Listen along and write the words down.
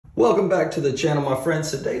Welcome back to the channel, my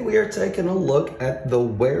friends. Today we are taking a look at the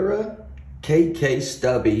Wera KK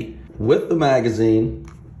Stubby with the magazine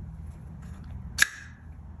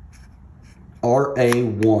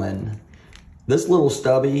RA1. This little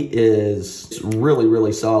stubby is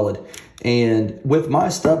really solid. And with my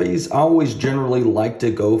stubbies, I always generally like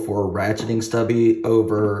to go for a ratcheting stubby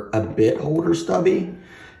over a bit holder stubby.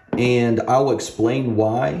 And I'll explain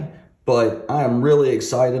why. But I am really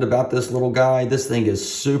excited about this little guy. This thing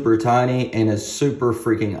is super tiny and is super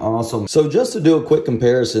freaking awesome. So just to do a quick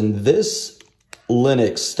comparison, this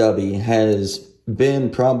Linux stubby has been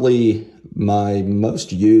probably my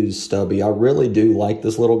most used stubby. I really do like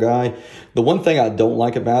this little guy. The one thing I don't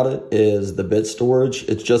like about it is the bit storage.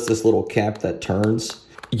 It's just this little cap that turns.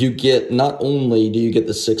 You get, not only do you get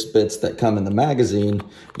the 6 bits that come in the magazine,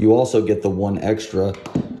 you also get the 1 extra.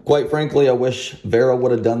 Quite frankly, I wish Wera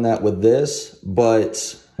would have done that with this,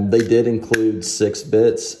 but they did include 6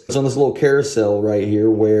 bits. It's on this little carousel right here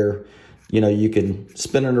where, you know, you can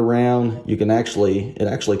spin it around. You can it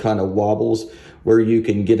actually kind of wobbles where you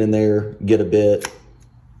can get in there, get a bit,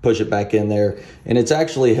 push it back in there, and it's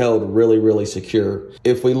actually held really secure.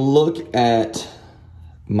 If we look at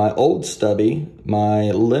my old stubby,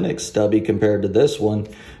 my Linux stubby compared to this one,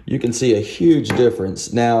 you can see a huge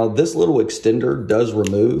difference. Now, this little extender does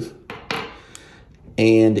remove,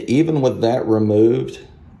 and even with that removed,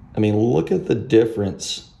 I mean, look at the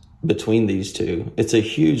difference between these two. It's a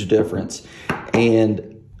huge difference.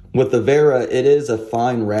 And with the Wera, it is a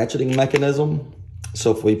fine ratcheting mechanism.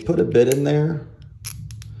 So if we put a bit in there,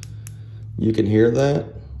 you can hear that.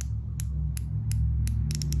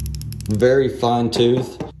 Very fine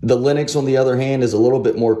tooth. The Linux, on the other hand, is a little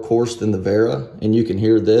bit more coarse than the Wera, and you can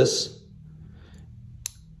hear this.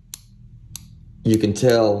 You can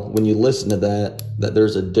tell when you listen to that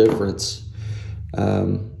there's a difference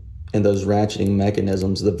in those ratcheting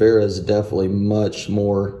mechanisms. The Wera is definitely much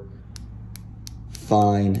more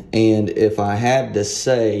fine, and if I had to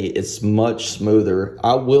say, it's much smoother.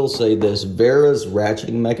 I will say this: Wera's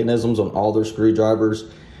ratcheting mechanisms on all their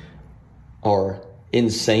screwdrivers are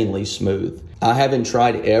insanely smooth. I haven't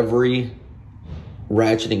tried every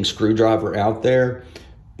ratcheting screwdriver out there,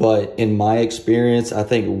 but in my experience, I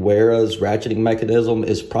think Wera's ratcheting mechanism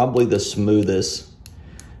is probably the smoothest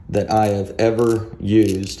that I have ever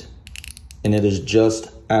used, and it is just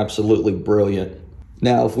absolutely brilliant.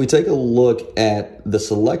 Now, if we take a look at the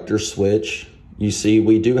selector switch, you see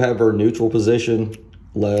we do have our neutral position,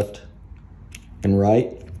 left and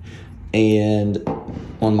right, and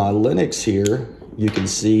on my Linux here, you can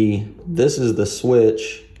see this is the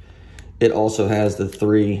switch. It also has the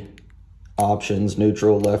 3 options,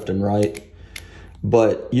 neutral, left, and right.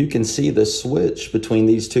 But you can see the switch between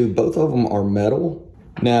these two. Both of them are metal.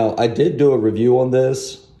 Now, I did do a review on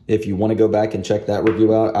this. If you want to go back and check that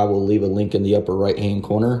review out, I will leave a link in the upper right-hand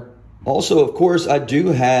corner. Also, of course, I do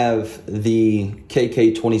have the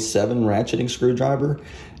KK27 ratcheting screwdriver.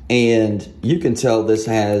 And you can tell this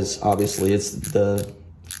has, obviously, it's the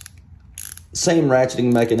same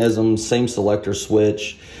ratcheting mechanism, same selector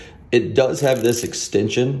switch. It does have this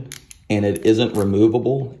extension, and it isn't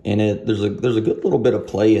removable. And there's a good little bit of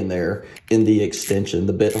play in there in the extension,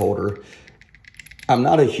 the bit holder. I'm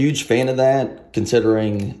not a huge fan of that,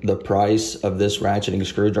 considering the price of this ratcheting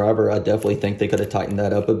screwdriver. I definitely think they could have tightened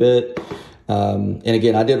that up a bit. And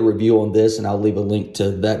again, I did a review on this, and I'll leave a link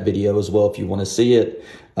to that video as well if you want to see it.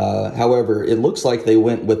 However, it looks like they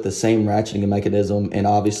went with the same ratcheting mechanism and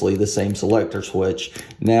obviously the same selector switch.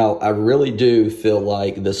 Now, I really do feel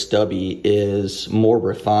like the stubby is more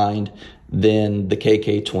refined than the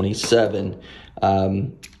KK27.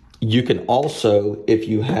 You can also, if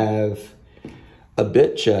you have a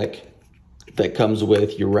bit check that comes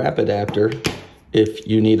with your wrap adapter, if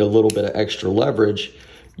you need a little bit of extra leverage,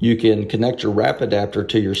 you can connect your wrap adapter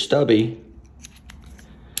to your stubby,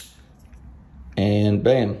 and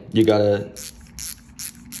bam, you got a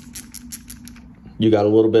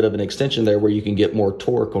little bit of an extension there where you can get more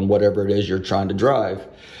torque on whatever it is you're trying to drive.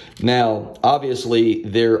 Now, obviously,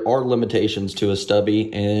 there are limitations to a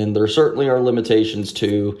stubby, and there certainly are limitations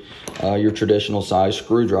to your traditional size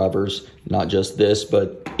screwdrivers, not just this,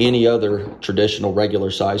 but any other traditional regular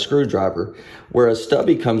size screwdriver. Where a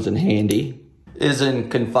stubby comes in handy is in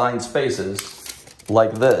confined spaces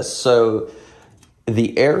like this. So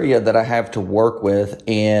the area that I have to work with,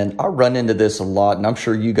 and I run into this a lot, and I'm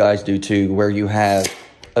sure you guys do too, where you have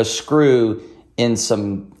a screw in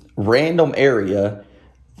some random area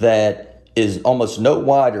that is almost no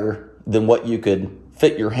wider than what you could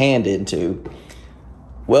fit your hand into.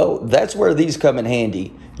 Well, that's where these come in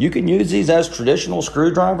handy. You can use these as traditional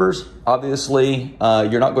screwdrivers. Obviously,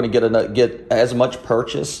 you're not going to get as much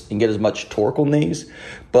purchase and get as much torque on these.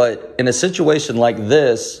 But in a situation like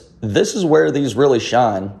this is where these really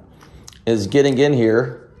shine, is getting in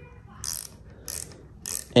here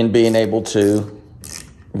and being able to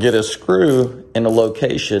get a screw in a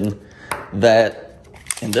location that,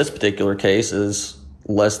 in this particular case, is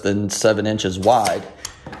less than 7 inches wide.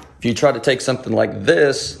 If you try to take something like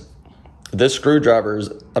this screwdriver is,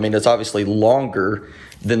 it's obviously longer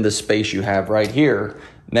than the space you have right here.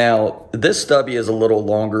 Now, this stubby is a little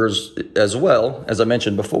longer as well. As I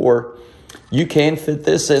mentioned before, you can fit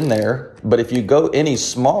this in there, but if you go any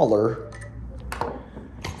smaller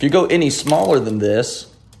than this,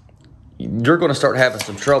 you're going to start having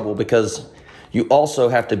some trouble, because you also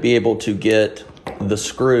have to be able to get the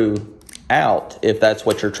screw out if that's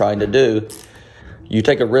what you're trying to do. You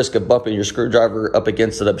take a risk of bumping your screwdriver up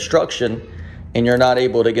against an obstruction and you're not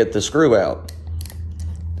able to get the screw out.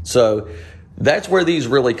 So that's where these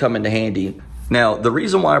really come into handy. Now, the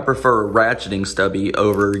reason why I prefer a ratcheting stubby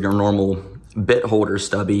over your normal bit holder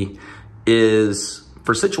stubby is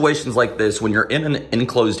for situations like this, when you're in an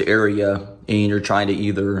enclosed area and you're trying to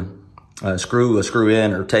either screw a screw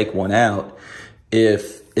in or take one out.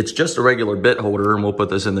 If it's just a regular bit holder, and we'll put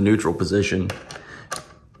this in the neutral position,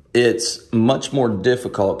 it's much more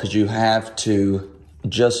difficult because you have to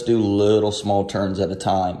just do little small turns at a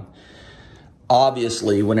time.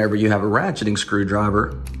 Obviously, whenever you have a ratcheting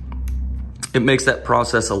screwdriver, it makes that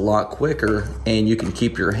process a lot quicker, and you can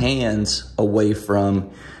keep your hands away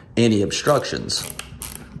from any obstructions.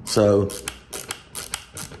 So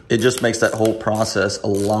it just makes that whole process a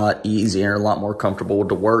lot easier, a lot more comfortable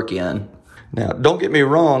to work in. Now, don't get me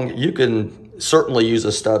wrong, you can certainly use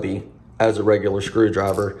a stubby as a regular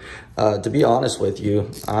screwdriver. To be honest with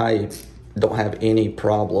you, I don't have any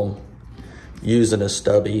problem using a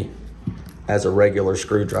stubby as a regular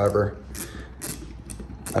screwdriver.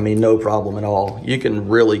 No problem at all. You can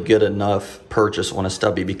really get enough purchase on a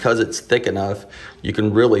stubby because it's thick enough. You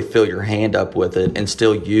can really fill your hand up with it and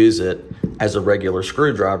still use it as a regular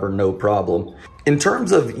screwdriver, no problem. In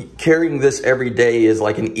terms of carrying this every day as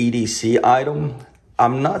like an EDC item,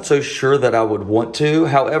 I'm not so sure that I would want to.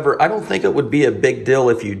 However, I don't think it would be a big deal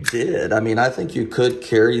if you did. I think you could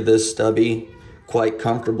carry this stubby quite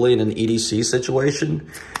comfortably in an EDC situation.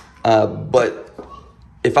 But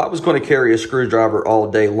if I was going to carry a screwdriver all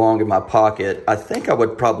day long in my pocket, I think I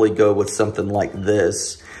would probably go with something like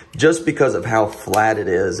this, just because of how flat it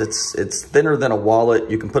is. It's thinner than a wallet.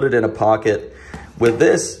 You can put it in a pocket. With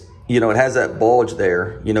this, it has that bulge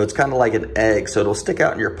there. It's kind of like an egg, so it'll stick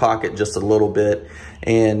out in your pocket just a little bit.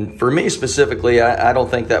 And for me specifically, I don't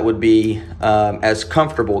think that would be as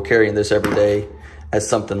comfortable carrying this every day as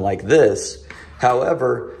something like this.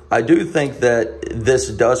 However, I do think that this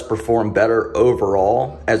does perform better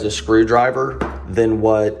overall as a screwdriver than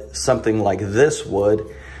what something like this would.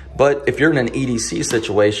 But if you're in an EDC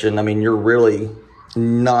situation, you're really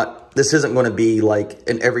not, this isn't going to be like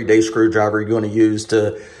an everyday screwdriver you're going to use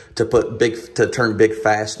to turn big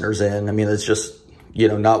fasteners in. It's just,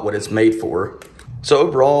 not what it's made for. So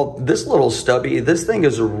overall, this little stubby, this thing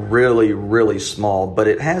is really, really small, but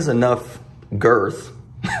it has enough girth.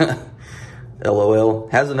 LOL,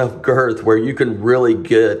 has enough girth where you can really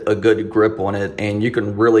get a good grip on it, and you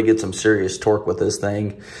can really get some serious torque with this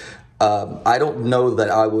thing. I don't know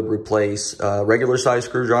that I would replace a regular size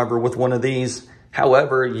screwdriver with one of these.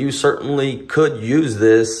 However, you certainly could use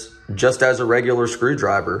this just as a regular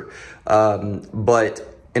screwdriver.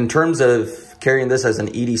 But in terms of carrying this as an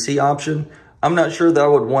EDC option, I'm not sure that I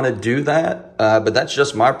would want to do that, but that's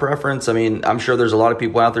just my preference. I'm sure there's a lot of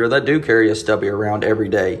people out there that do carry a stubby around every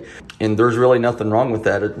day, and there's really nothing wrong with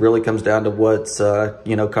that. It really comes down to what's,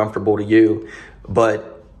 comfortable to you.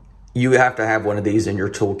 But you have to have one of these in your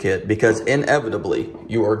toolkit, because inevitably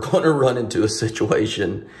you are going to run into a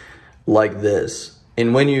situation like this.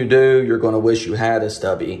 And when you do, you're going to wish you had a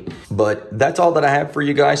stubby. But that's all that I have for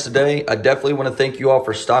you guys today. I definitely want to thank you all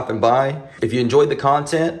for stopping by. If you enjoyed the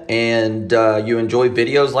content and you enjoy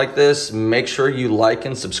videos like this, make sure you like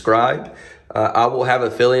and subscribe. I will have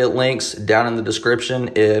affiliate links down in the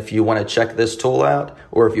description if you want to check this tool out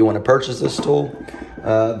or if you want to purchase this tool.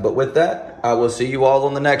 But with that, I will see you all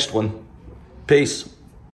on the next one. Peace.